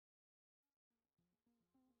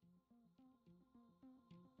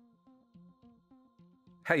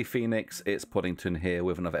Hey Phoenix, it's Poddington here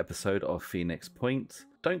with another episode of Phoenix Point.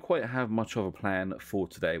 Don't quite have much of a plan for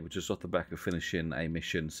today. We're just off the back of finishing a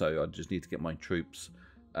mission, so I just need to get my troops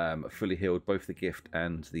fully healed. Both the Gift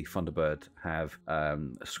and the Thunderbird have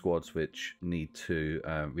squads which need to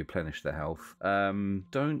replenish their health.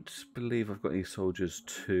 Don't believe I've got any soldiers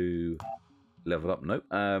to level up. Nope.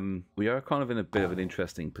 We are kind of in a bit of an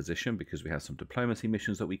interesting position because we have some diplomacy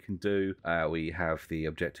missions that we can do. We have the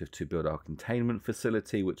objective to build our containment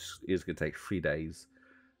facility, which is going to take 3 days.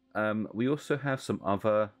 We also have some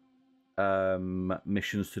other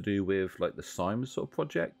missions to do with like the Symes sort of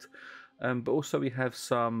project, but also we have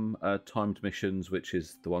some timed missions, which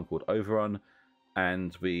is the one called Overrun,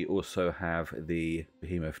 and we also have the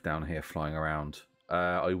Behemoth down here flying around.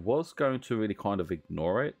 I was going to really kind of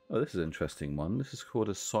ignore it. Oh, this is an interesting one. This is called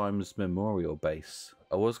a Symes Memorial Base.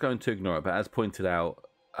 I was going to ignore it, but as pointed out,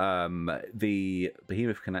 the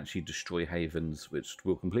Behemoth can actually destroy havens, which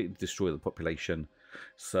will completely destroy the population.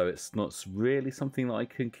 So it's not really something that I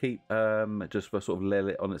can keep just for sort of let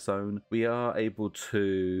it on its own. We are able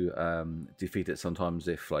to defeat it sometimes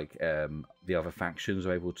if like the other factions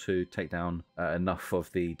are able to take down enough of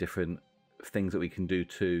the different things that we can do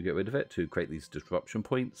to get rid of it, to create these disruption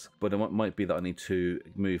points. But it might be that I need to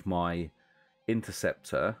move my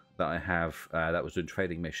interceptor that I have that was doing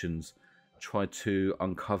trading missions, try to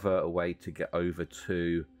uncover a way to get over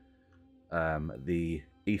to the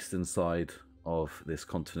eastern side of this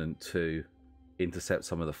continent to intercept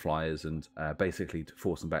some of the flyers and basically to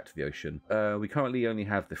force them back to the ocean. We currently only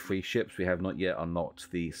have the 3 ships. We have not yet unlocked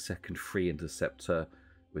the second free interceptor,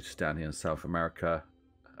 which is down here in South America.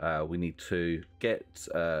 We need to get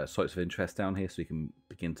sites of interest down here so we can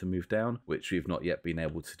begin to move down, which we've not yet been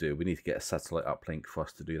able to do. We need to get a satellite uplink for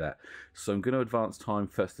us to do that. So I'm going to advance time,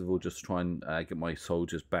 first of all, just to try and get my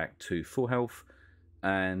soldiers back to full health.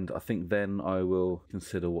 And I think then I will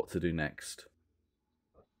consider what to do next.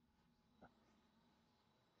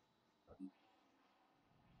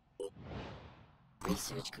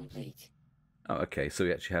 Research complete. Oh, okay, so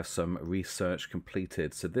we actually have some research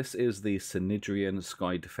completed. So this is the Synedrian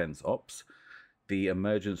Sky Defense Ops. The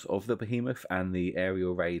emergence of the Behemoth and the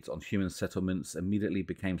aerial raids on human settlements immediately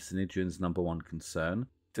became Synedrian's #1 concern.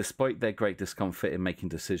 Despite their great discomfort in making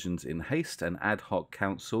decisions in haste, an ad hoc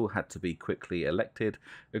council had to be quickly elected,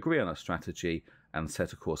 agree on a strategy, and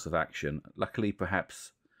set a course of action.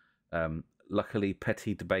 Luckily,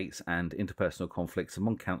 petty debates and interpersonal conflicts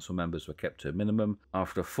among council members were kept to a minimum.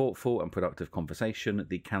 After a thoughtful and productive conversation,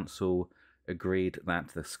 the council agreed that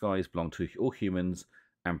the skies belong to all humans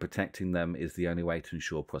and protecting them is the only way to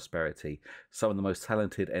ensure prosperity. Some of the most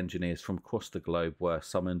talented engineers from across the globe were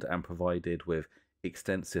summoned and provided with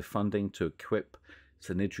extensive funding to equip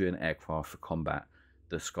Synedrian aircraft for combat.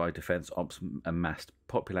 The Sky Defense Ops amassed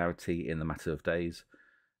popularity in the matter of days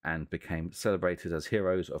and became celebrated as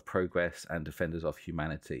heroes of progress and defenders of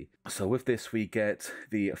humanity. So with this, we get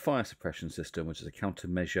the fire suppression system, which is a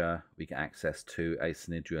countermeasure. We get access to a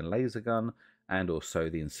Synedrian laser gun and also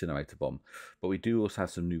the incinerator bomb. But we do also have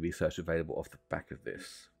some new research available off the back of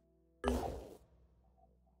this.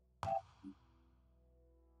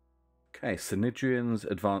 Okay, Synedrian's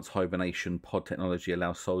advanced hibernation pod technology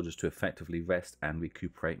allows soldiers to effectively rest and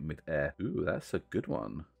recuperate mid-air. Ooh, that's a good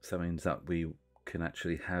one. So that means that we can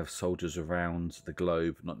actually have soldiers around the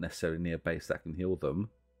globe, not necessarily near base, that can heal them.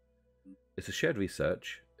 It's a shared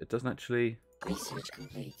research. It doesn't actually Research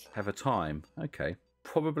complete. have a time. Okay.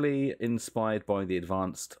 Probably inspired by the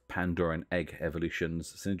advanced Pandoran egg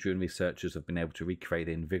evolutions, Synedrian researchers have been able to recreate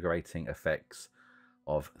the invigorating effects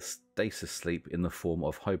of stasis sleep in the form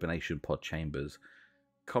of hibernation pod chambers.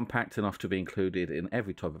 Compact enough to be included in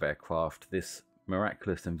every type of aircraft, this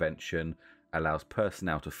miraculous invention allows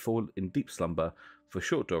personnel to fall in deep slumber for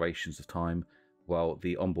short durations of time while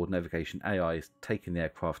the onboard navigation AI is taking the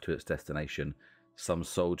aircraft to its destination. Some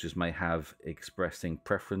soldiers may have expressing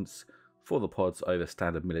preference for the pods over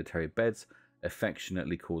standard military beds,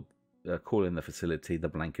 affectionately calling the facility the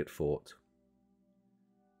Blanket Fort.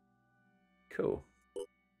 Cool.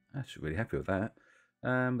 Actually really happy with that.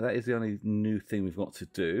 That is the only new thing we've got to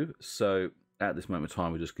do. So at this moment in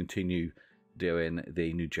time, we'll just continue doing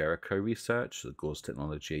the New Jericho research, the Gauze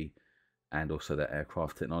technology, and also the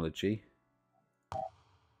aircraft technology.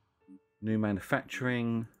 New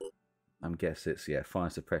manufacturing. I'm guessing it's, yeah, fire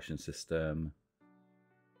suppression system.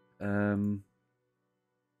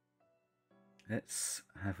 Let's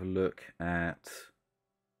have a look at...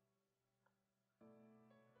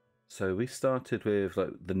 So we started with like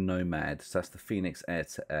the Nomad, so that's the Phoenix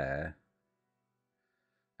air-to-air,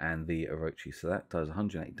 and the Orochi, so that does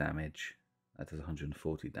 108 damage. That does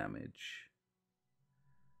 140 damage.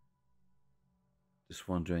 Just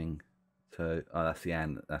wondering. So, oh,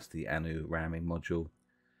 that's the Anu ramming module.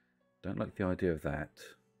 Don't like the idea of that.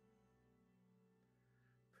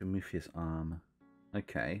 Prometheus arm.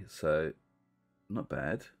 Okay, so not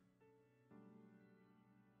bad.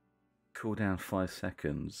 Cooldown 5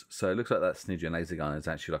 seconds. So it looks like that Stygian laser gun is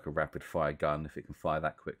actually like a rapid fire gun if it can fire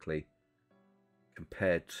that quickly,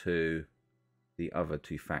 compared to the other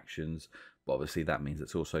two factions. But obviously that means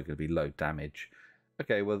it's also going to be low damage.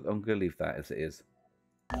 Okay, well I'm going to leave that as it is.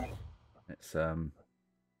 Let's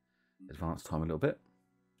advance time a little bit.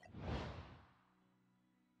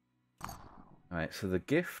 Alright, so the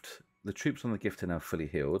troops on the gift are now fully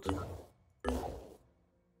healed.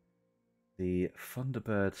 The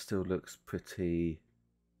Thunderbird still looks pretty...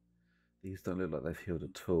 These don't look like they've healed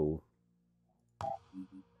at all.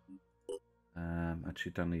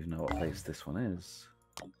 Actually don't even know what place this one is.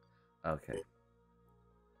 Okay.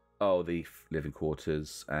 Oh, the living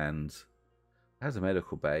quarters, and it has a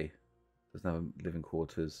medical bay. There's no living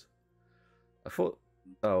quarters. I thought...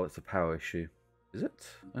 Oh, it's a power issue. Is it?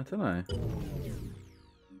 I don't know.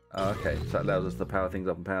 Oh, okay, so that allows us to power things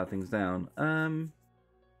up and power things down. I'm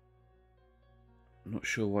not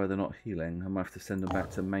sure why they're not healing. I might have to send them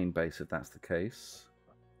back to main base if that's the case.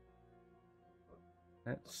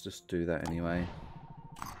 Let's just do that anyway.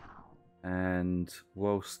 And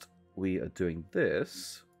whilst we are doing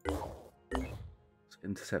this,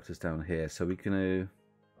 interceptors down here, so we're going to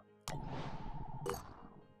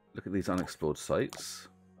look at these unexplored sites.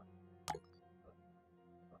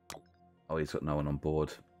 Oh, he's got no one on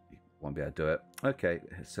board. He won't be able to do it. Okay,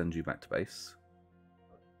 send you back to base.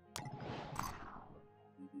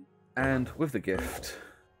 And with the gift,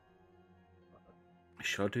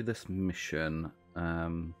 shall I do this mission?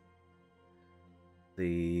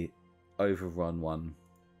 The overrun one.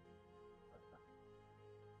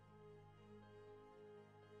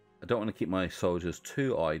 I don't want to keep my soldiers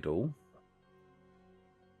too idle.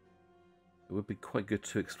 It would be quite good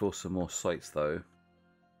to explore some more sites though.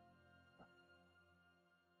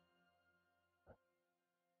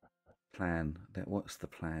 Plan. What's the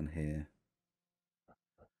plan here?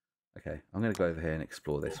 Okay, I'm going to go over here and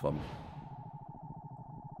explore this one.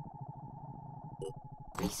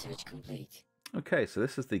 Research complete. Okay, so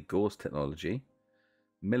this is the Gauss technology.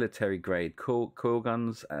 Military grade coil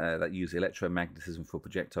guns that use electromagnetism for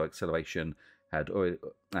projectile acceleration.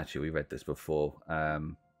 Actually, we read this before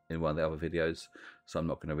in one of the other videos, so I'm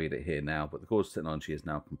not going to read it here now. But the Gauss technology is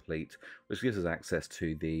now complete, which gives us access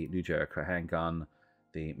to the New Jericho handgun,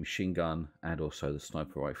 the machine gun, and also the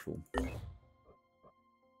sniper rifle.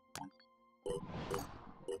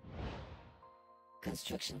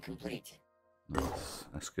 Construction complete. Nice.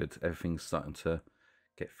 That's good. Everything's starting to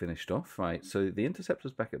get finished off. Right, so the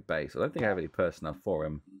interceptor's back at base. I don't think I have any personnel for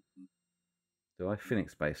him. Do I?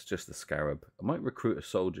 Phoenix base, just the Scarab. I might recruit a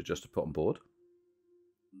soldier just to put on board.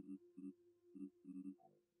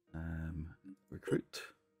 Recruit.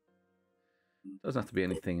 Doesn't have to be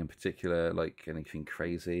anything in particular, like anything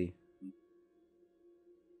crazy.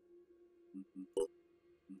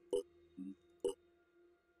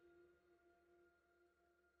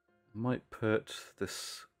 Might put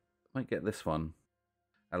this. Might get this one,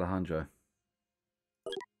 Alejandro.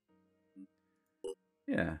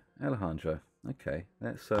 Yeah, Alejandro. Okay,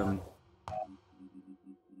 let's have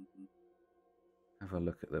a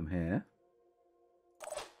look at them here.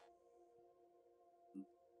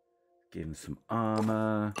 Give them some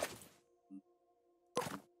armor.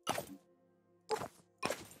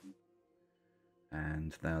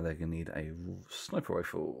 And now they're going to need a sniper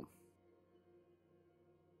rifle.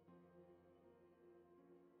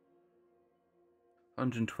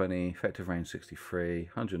 $120, effective range 63,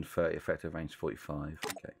 $130, effective range 45.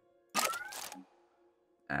 Okay.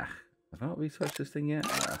 Have I not researched this thing yet?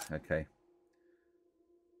 Okay.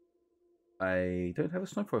 I don't have a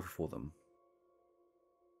sniper rifle for them.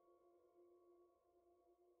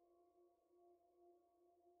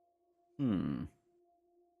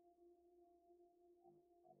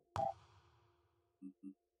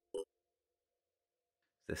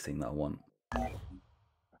 This thing that I want.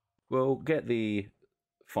 We'll get the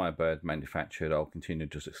Firebird manufactured. I'll continue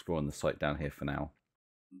just exploring the site down here for now.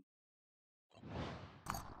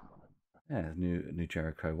 Yeah, new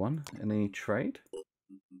Jericho one. Any trade?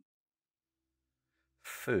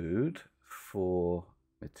 Food for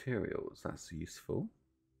materials. That's useful.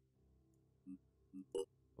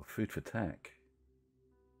 Or food for tech.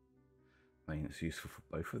 I mean, it's useful for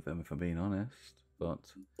both of them if I'm being honest.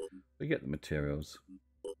 But we get the materials.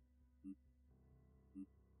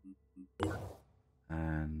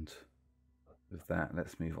 And with that,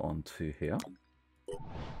 let's move on to here.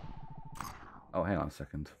 Oh, hang on a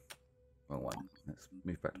second. Wrong one. Let's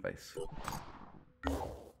move back to base.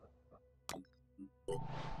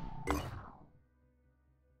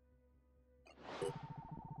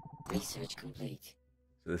 Research complete.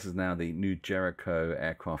 So this is now the new Jericho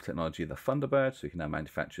aircraft technology, the Thunderbird. So we can now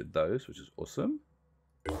manufacture those, which is awesome.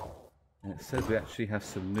 And it says we actually have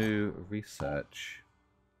some new research.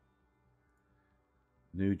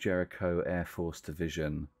 New Jericho Air Force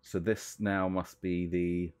Division. So this now must be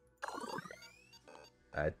the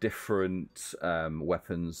different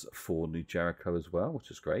weapons for New Jericho as well,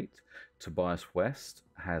 which is great. Tobias West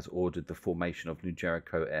has ordered the formation of New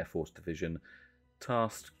Jericho Air Force Division,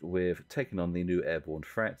 tasked with taking on the new airborne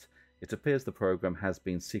threat. It appears the program has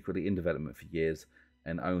been secretly in development for years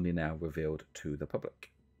and only now revealed to the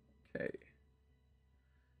public. Okay.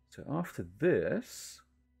 So after this,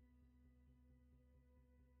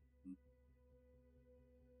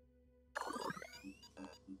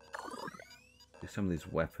 some of these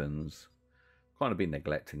weapons, kind of been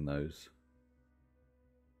neglecting those.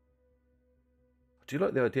 I do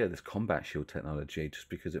like the idea of this combat shield technology, just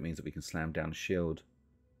because it means that we can slam down a shield.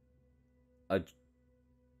 I'm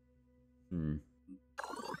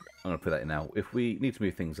gonna put that in now. If we need to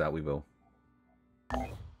move things out, we will.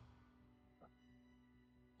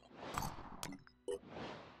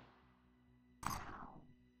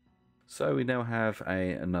 So we now have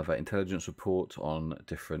another intelligence report on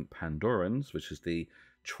different Pandorans, which is the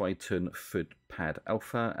Triton Footpad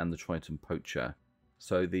Alpha and the Triton Poacher.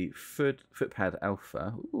 So the Footpad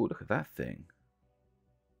Alpha, ooh, look at that thing.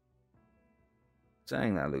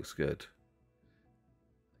 Dang, that looks good.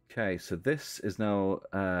 Okay, so this is now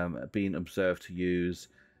being observed to use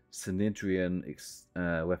Synedrian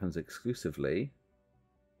weapons exclusively.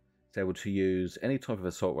 It's able to use any type of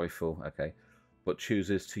assault rifle, okay, but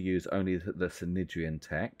chooses to use only the Synedrian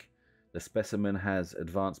tech. The specimen has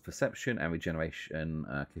advanced perception and regeneration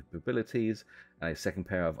capabilities, and a second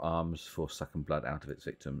pair of arms for sucking blood out of its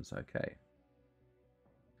victims. Okay.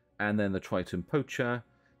 And then the Triton Poacher.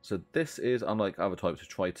 So this is unlike other types of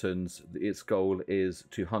Tritons. Its goal is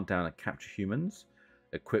to hunt down and capture humans.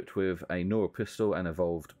 Equipped with a neural pistol and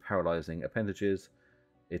evolved paralyzing appendages,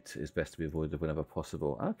 it is best to be avoided whenever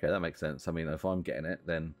possible. Okay, that makes sense. I mean, if I'm getting it,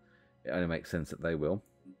 then it only makes sense that they will.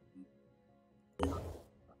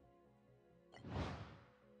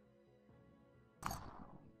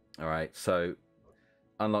 Alright, so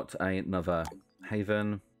unlocked another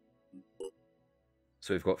haven.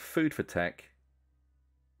 So we've got food for tech.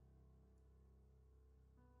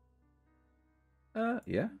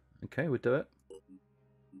 Yeah, okay, we'll do it.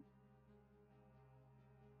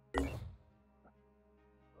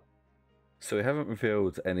 So we haven't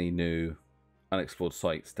revealed any new unexplored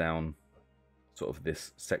sites down sort of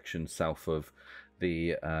this section south of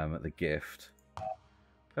the gift.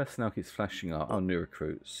 Personnel keeps flashing up. Oh, new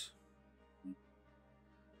recruits.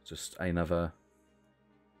 Just another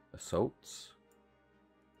assault.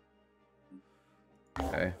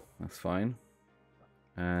 Okay, that's fine.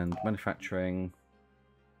 And manufacturing.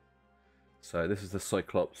 So this is the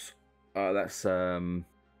Cyclops. That's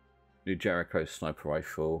New Jericho sniper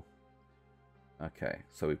rifle. Okay,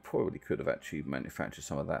 so we probably could have actually manufactured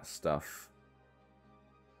some of that stuff.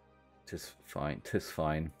 Tis fine, tis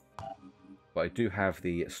fine. But I do have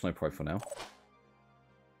the sniper rifle now.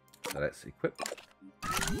 So let's equip.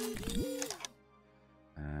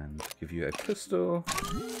 And give you a pistol.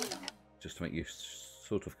 Just to make you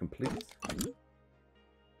sort of complete.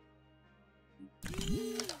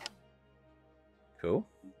 Cool.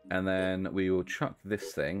 And then we will chuck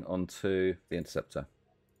this thing onto the interceptor.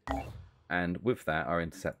 And with that, our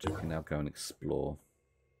interceptor can now go and explore.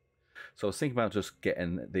 So I was thinking about just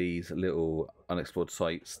getting these little unexplored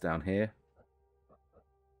sites down here.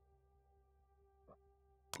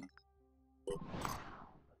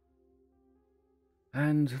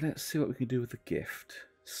 And let's see what we can do with the gift.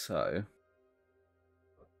 So,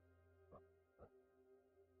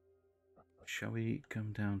 shall we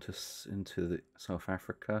come down to into South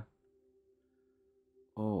Africa?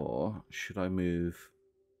 Or should I move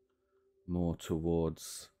more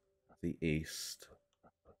towards the east?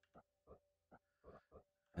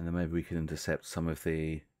 And then maybe we can intercept some of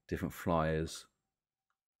the different flyers.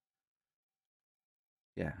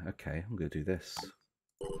 Yeah, okay, I'm going to do this.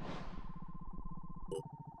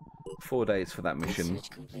 4 days for that mission.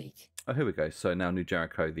 Oh, here we go. So now New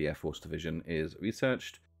Jericho, the Air Force Division, is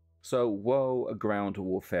researched. So while ground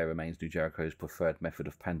warfare remains New Jericho's preferred method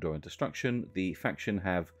of Pandoran destruction, the faction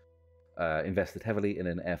have invested heavily in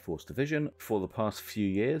an Air Force Division. For the past few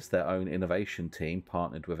years, their own innovation team,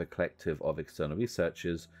 partnered with a collective of external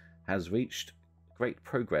researchers, has reached great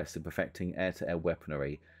progress in perfecting air-to-air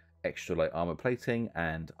weaponry extra light armor plating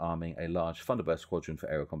and arming a large Thunderbird squadron for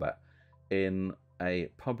aerial combat. In a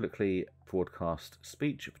publicly broadcast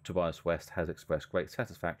speech, Tobias West has expressed great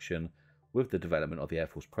satisfaction with the development of the Air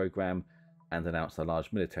Force program and announced a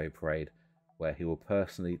large military parade where he will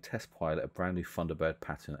personally test pilot a brand new Thunderbird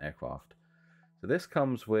pattern aircraft. So this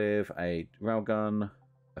comes with a railgun,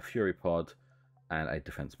 a Fury pod, and a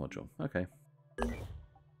defense module. Okay.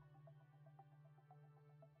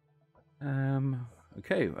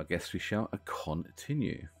 Okay, I guess we shall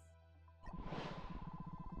continue.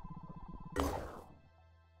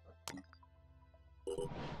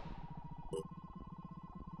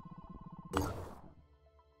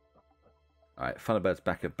 Alright, Thunderbird's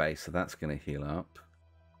back at base, so that's going to heal up.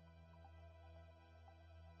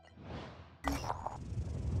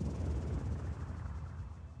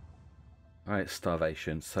 Alright,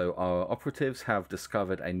 starvation. So our operatives have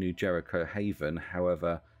discovered a new Jericho haven.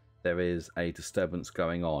 However, there is a disturbance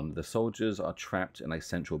going on. The soldiers are trapped in a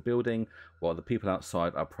central building while the people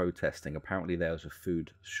outside are protesting. Apparently there is a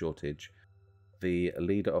food shortage. The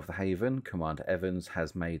leader of the haven, Commander Evans,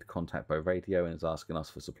 has made contact by radio and is asking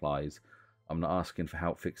us for supplies. I'm not asking for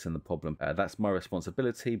help fixing the problem. That's my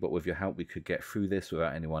responsibility, but with your help we could get through this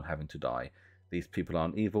without anyone having to die. These people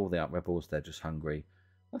aren't evil, they aren't rebels, they're just hungry.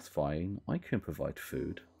 That's fine, I can provide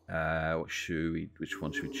food. Which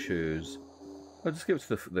one should we choose? I'll just give it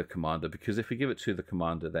to the commander, because if we give it to the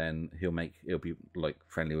commander, then he'll be like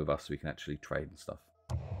friendly with us, so we can actually trade and stuff.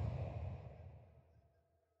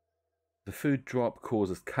 The food drop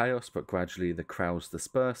causes chaos, but gradually the crowds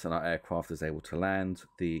disperse and our aircraft is able to land.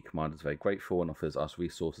 The commander is very grateful and offers us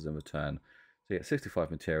resources in return. So we get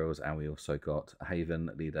 65 materials, and we also got a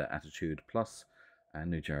Haven Leader Attitude Plus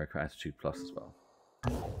and New Jericho Attitude Plus as well.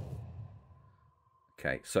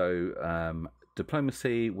 Okay, so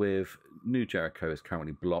diplomacy with New Jericho is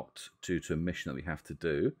currently blocked due to a mission that we have to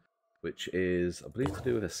do, which is, I believe, to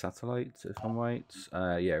do with a satellite, if I'm right.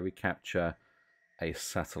 Yeah, recapture a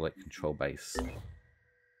satellite control base.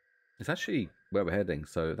 It's actually where we're heading,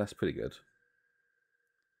 so that's pretty good.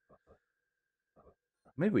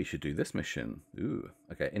 Maybe we should do this mission. Ooh,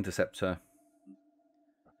 okay, Interceptor.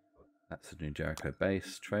 That's a New Jericho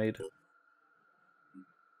base. Trade.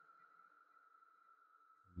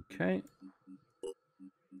 Okay.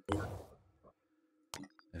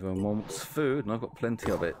 Everyone wants food, and I've got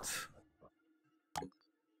plenty of it.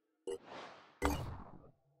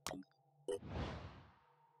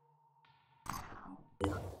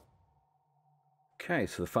 Okay,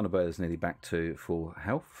 so the Thunderbird is nearly back to full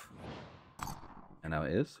health. And now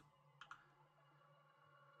it is.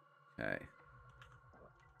 Okay.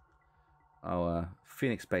 Our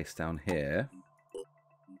Phoenix base down here.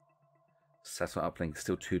 Satellite uplink is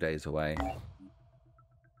still 2 days away.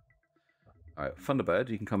 Alright, Thunderbird,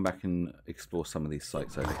 you can come back and explore some of these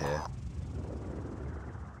sites over here.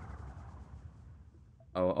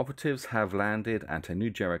 Our operatives have landed at a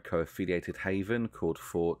New Jericho affiliated haven called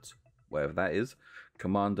Fort, wherever that is.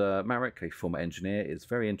 Commander Marek, a former engineer, is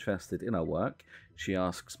very interested in our work. She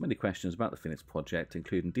asks many questions about the Phoenix project,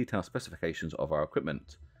 including detailed specifications of our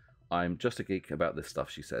equipment. I'm just a geek about this stuff,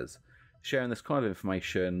 she says. Sharing this kind of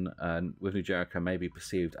information with New Jericho may be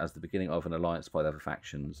perceived as the beginning of an alliance by the other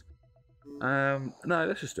factions. No,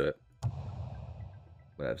 let's just do it.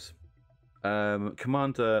 Whatevs.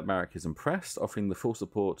 Commander Marek is impressed, offering the full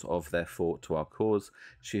support of their fort to our cause.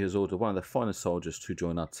 She has ordered one of the finest soldiers to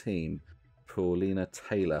join our team, Paulina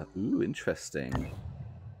Taylor. Ooh, interesting.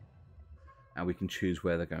 And we can choose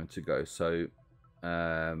where they're going to go. So,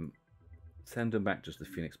 send them back just to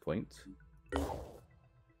Phoenix Point.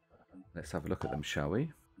 Let's have a look at them, shall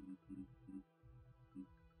we?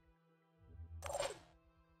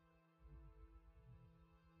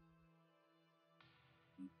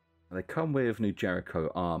 They come with New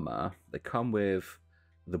Jericho armor. They come with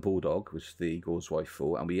the Bulldog, which is the Eagle's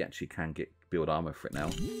rifle, and we actually can build armor for it now.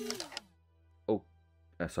 Oh,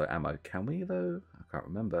 sorry, ammo. Can we though? I can't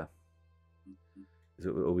remember. Is it,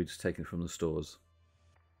 or are we just taking it from the stores?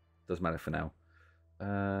 Doesn't matter for now.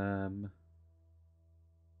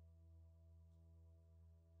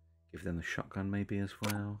 Give them the shotgun maybe as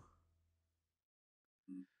well.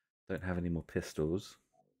 Don't have any more pistols.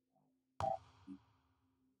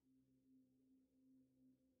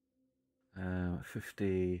 Uh,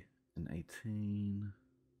 50 and 18.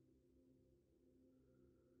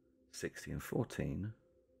 60 and 14.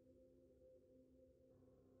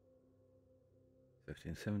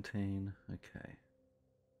 15, 17. Okay.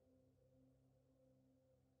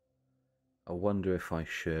 I wonder if I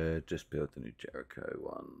should just build the New Jericho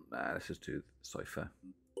one. Nah, let's just do Cypher.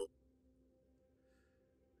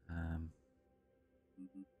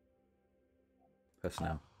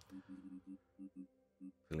 Personnel.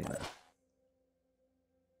 Selena.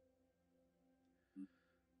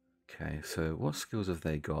 Okay, so what skills have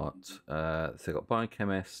they got? So they've got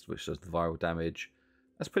Biochemist, which does the viral damage.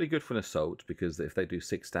 That's pretty good for an assault, because if they do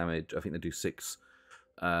 6 damage, I think they do 6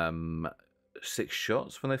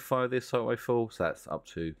 shots when they fire the assault rifle. So that's up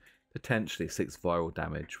to potentially 6 viral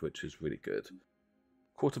damage, which is really good.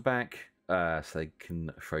 Quarterback, so they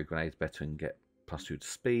can throw grenades better and get +2 to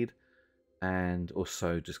speed. And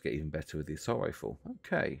also just get even better with the assault rifle.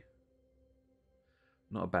 Okay.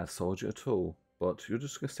 Not a bad soldier at all. But you're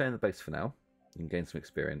just going to stay in the base for now. You can gain some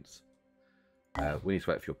experience. We need to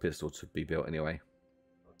wait for your pistol to be built anyway.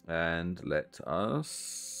 And let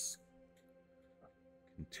us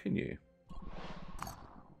continue.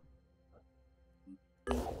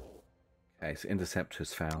 Okay, so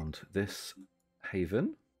Interceptor's found this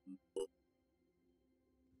haven.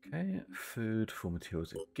 Okay, food for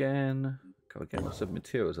materials again. Got again lots of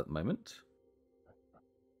materials at the moment.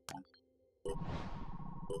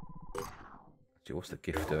 Actually, what's the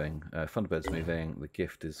gift doing? Thunderbird's moving. The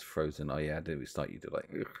gift is frozen. Oh yeah, did we start you to like?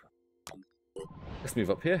 Ugh. Let's move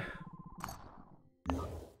up here.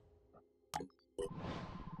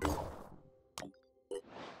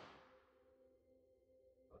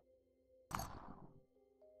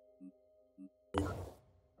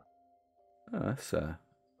 Oh, that's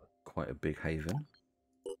quite a big haven.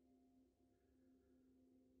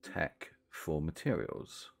 Tech for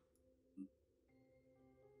materials.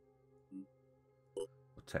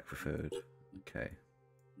 Or tech for food. Okay.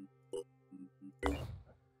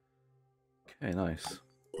 Okay, nice.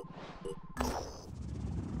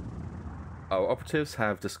 Our operatives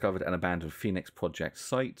have discovered an abandoned Phoenix Project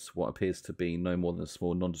site. What appears to be no more than a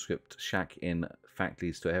small nondescript shack in fact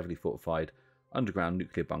leads to a heavily fortified underground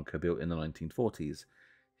nuclear bunker built in the 1940s.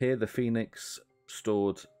 Here the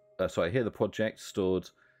project stored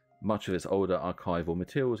much of its older archival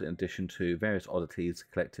materials in addition to various oddities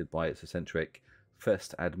collected by its eccentric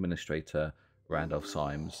first administrator, Randolph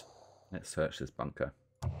Symes. Let's search this bunker.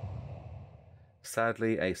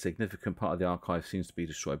 Sadly, a significant part of the archive seems to be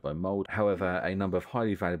destroyed by mold. However, a number of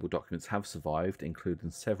highly valuable documents have survived,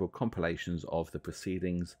 including several compilations of the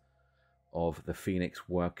proceedings of the Phoenix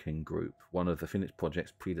Working Group, one of the Phoenix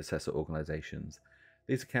Project's predecessor organizations.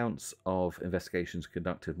 These accounts of investigations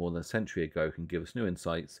conducted more than a century ago can give us new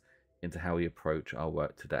insights into how we approach our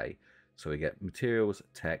work today. So we get materials,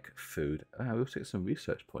 tech, food. We also get some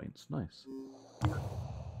research points. Nice.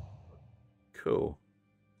 Cool.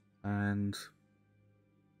 And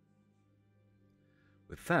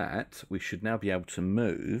with that, we should now be able to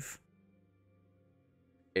move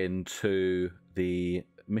into the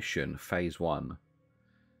mission, phase 1.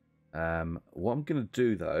 What I'm going to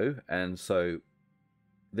do though, and so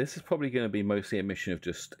this is probably going to be mostly a mission of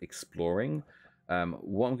just exploring.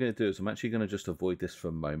 What I'm going to do is I'm actually going to just avoid this for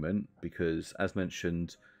a moment because, as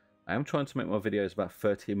mentioned, I am trying to make my videos about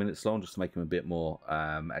 30 minutes long just to make them a bit more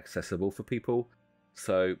accessible for people.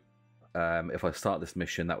 So if I start this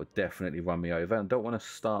mission, that would definitely run me over. I don't want to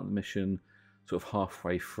start the mission sort of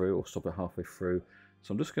halfway through or stop it halfway through.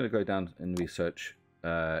 So I'm just going to go down and research,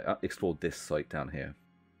 explore this site down here.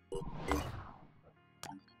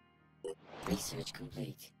 Research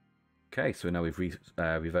complete. Okay, so now we've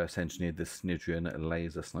reverse engineered this Snidrian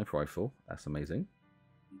laser sniper rifle. That's amazing.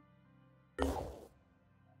 Well,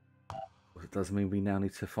 it does mean we now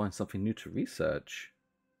need to find something new to research.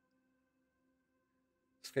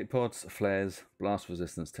 Escape pods, flares, blast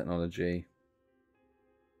resistance technology.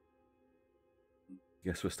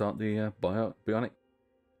 Guess we'll start the bionic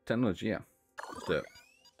technology, yeah. Let's do it.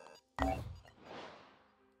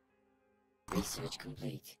 Research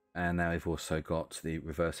complete. And now we've also got the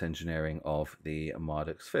reverse engineering of the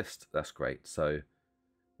Marduk's Fist. That's great. So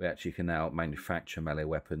we actually can now manufacture melee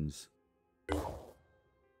weapons.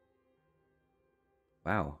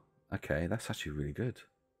 Wow. Okay, that's actually really good.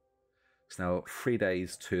 It's now 3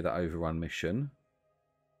 days to the overrun mission.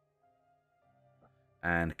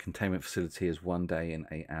 And containment facility is 1 day and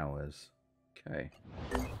 8 hours. Okay.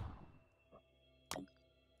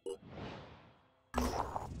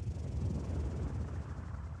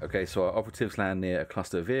 Okay, so our operatives land near a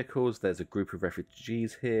cluster of vehicles. There's a group of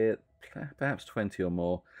refugees here, perhaps 20 or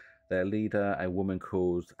more. Their leader, a woman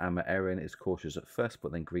called Amma Erin, is cautious at first,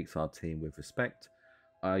 but then greets our team with respect.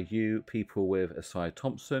 Are you people with Asai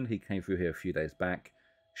Thompson? He came through here a few days back,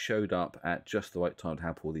 showed up at just the right time to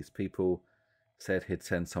help all these people, said he'd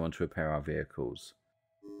send someone to repair our vehicles.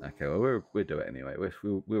 Okay, well, we'll do it anyway.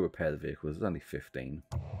 We'll repair the vehicles. There's only 15.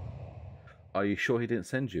 Are you sure he didn't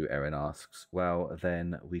send you? Erin asks. Well,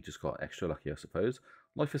 then we just got extra lucky, I suppose.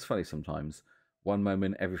 Life is funny sometimes. One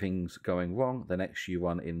moment everything's going wrong, the next you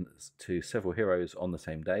run into several heroes on the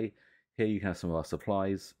same day. Here you have some of our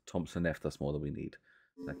supplies. Thompson left us more than we need.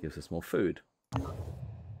 That gives us more food,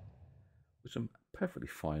 which I'm perfectly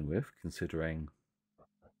fine with, considering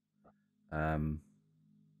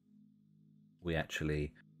we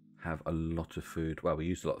actually have a lot of food. Well, we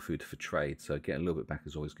used a lot of food for trade, so getting a little bit back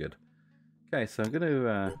is always good. Okay, so I'm going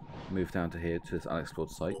to move down to here to this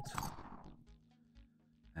unexplored site.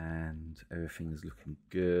 And everything is looking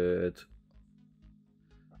good.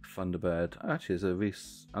 Thunderbird. Oh, actually, there's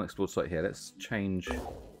a unexplored site here. Let's change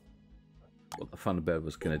what the Thunderbird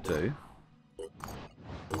was going to do.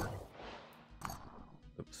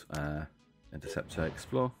 Oops. Interceptor,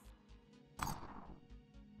 explore.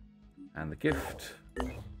 And the gift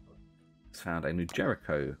has found a new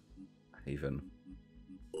Jericho haven.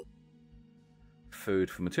 Food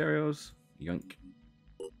for materials. Yoink.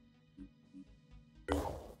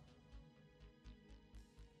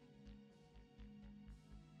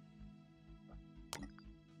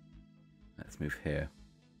 Let's move here.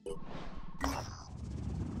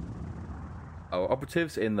 Our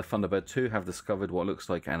operatives in the Thunderbird 2 have discovered what looks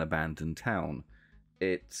like an abandoned town.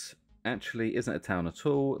 It actually isn't a town at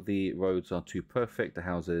all. The roads are too perfect, the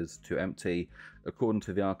houses too empty. According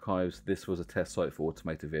to the archives, this was a test site for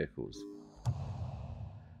automated vehicles.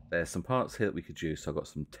 There's some parts here that we could use, so I've got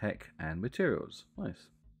some tech and materials. Nice.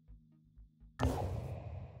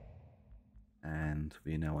 And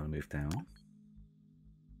we now want to move down.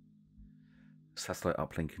 Satellite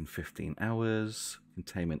uplink in 15 hours.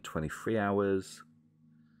 Containment 23 hours.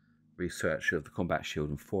 Research of the combat shield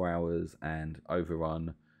in 4 hours. And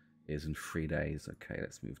overrun is in 3 days. Okay,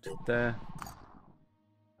 let's move to there.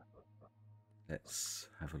 Let's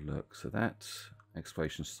have a look. So that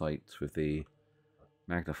exploration site with the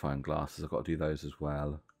magnifying glasses, I've got to do those as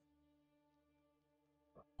well.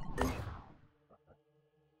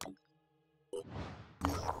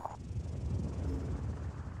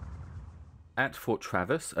 At Fort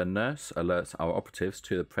Travis, a nurse alerts our operatives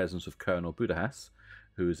to the presence of Colonel Budahas,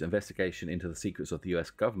 whose investigation into the secrets of the US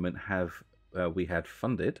government we had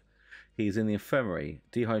funded. He's in the infirmary,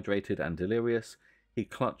 dehydrated and delirious. He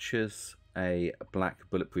clutches a black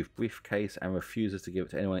bulletproof briefcase and refuses to give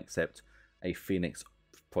it to anyone except a Phoenix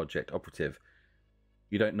Project operative.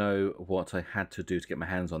 You don't know what I had to do to get my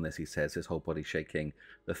hands on this, he says, his whole body shaking.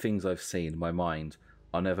 The things I've seen, my mind,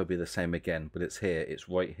 I'll never be the same again, but it's here, it's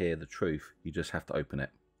right here, the truth. You just have to open it.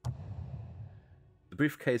 The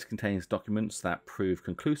briefcase contains documents that prove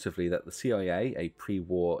conclusively that the CIA, a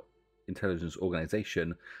pre-war intelligence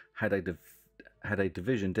organization, had a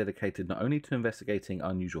division dedicated not only to investigating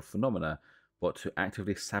unusual phenomena, but to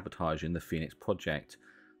actively sabotaging the Phoenix Project.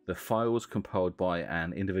 The files compiled by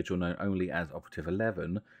an individual known only as Operative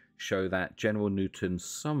 11 show that General Newton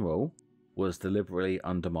Sumrall was deliberately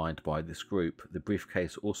undermined by this group. The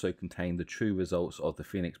briefcase also contained the true results of the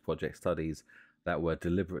Phoenix Project studies that were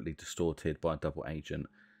deliberately distorted by a double agent.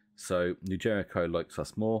 So New Jericho likes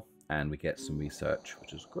us more, and we get some research,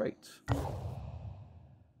 which is great.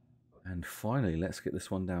 And finally, let's get this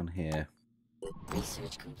one down here.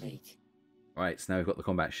 Research complete. Right, so now we've got the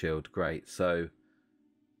combat shield. Great. So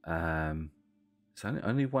it's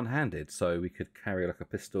only one-handed, so we could carry like a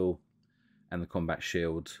pistol and the combat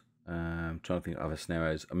shield. Trying to think of other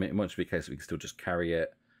scenarios. I mean, it might be a case that we can still just carry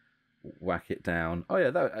it, whack it down. Oh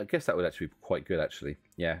yeah, I guess that would actually be quite good, actually.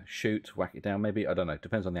 Yeah, shoot, whack it down, maybe. I don't know.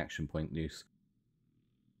 Depends on the action point use.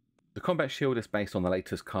 The combat shield is based on the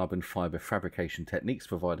latest carbon fiber fabrication techniques,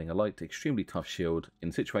 providing a light, extremely tough shield.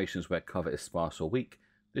 In situations where cover is sparse or weak,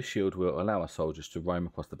 this shield will allow our soldiers to roam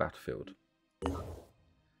across the battlefield.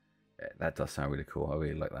 Yeah, that does sound really cool. I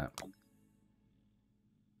really like that.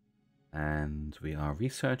 And we are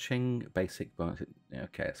researching basic bonus.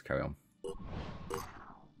 Okay, let's carry on.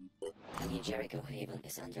 The New Jericho Haven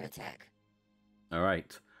is under attack.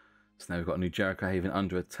 Alright, so now we've got a New Jericho Haven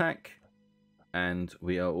under attack. And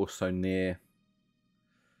we are also near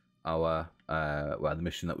our, well, the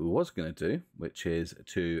mission that we was going to do, which is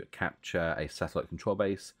to capture a satellite control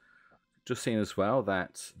base. Just seen as well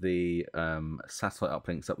that the satellite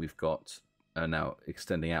uplinks that we've got are now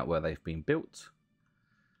extending out where they've been built.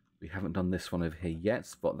 We haven't done this one over here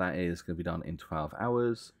yet, but that is going to be done in 12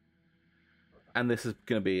 hours. And this is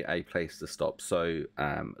going to be a place to stop. So,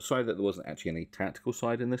 sorry that there wasn't actually any tactical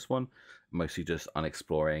side in this one. Mostly just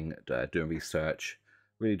unexploring, doing research.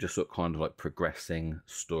 Really just sort of kind of like progressing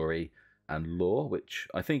story and lore, which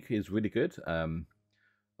I think is really good.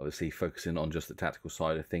 Obviously, focusing on just the tactical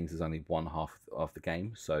side of things is only one half of the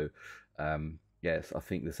game. So, yes, I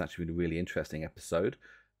think this has actually been a really interesting episode.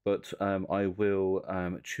 But I will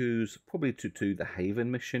choose probably to do the Haven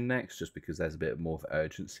mission next, just because there's a bit more of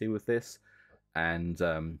urgency with this. And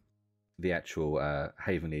the actual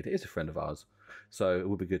Haven leader is a friend of ours. So it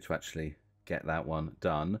would be good to actually get that one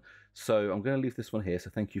done. So I'm going to leave this one here. So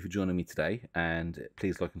thank you for joining me today. And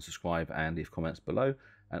please like and subscribe and leave comments below.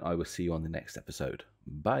 And I will see you on the next episode.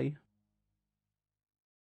 Bye.